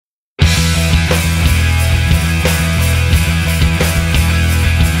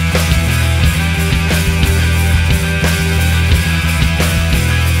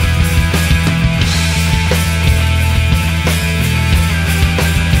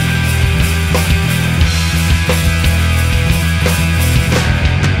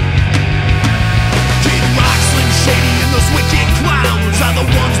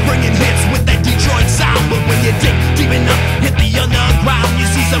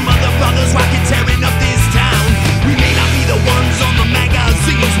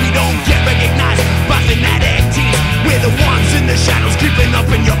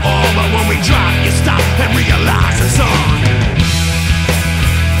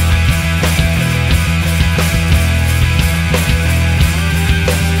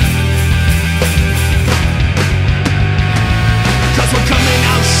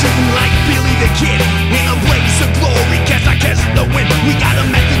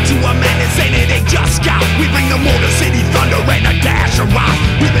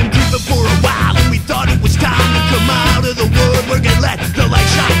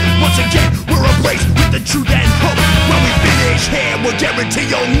guarantee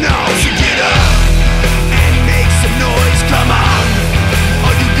you'll know. So get up and make some noise, come on.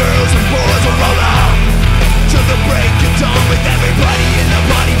 All you girls and boys will roll on till the break of dawn, with everybody in the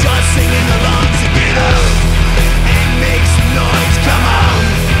party just singing along. So get up and make some noise, come on.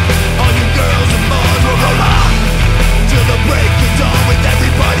 All you girls and boys will roll on till the break of dawn, with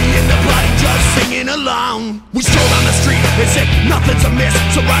everybody in the party just singing along. We stroll down the street as if nothing's amiss,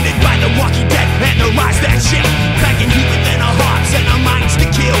 surrounded by the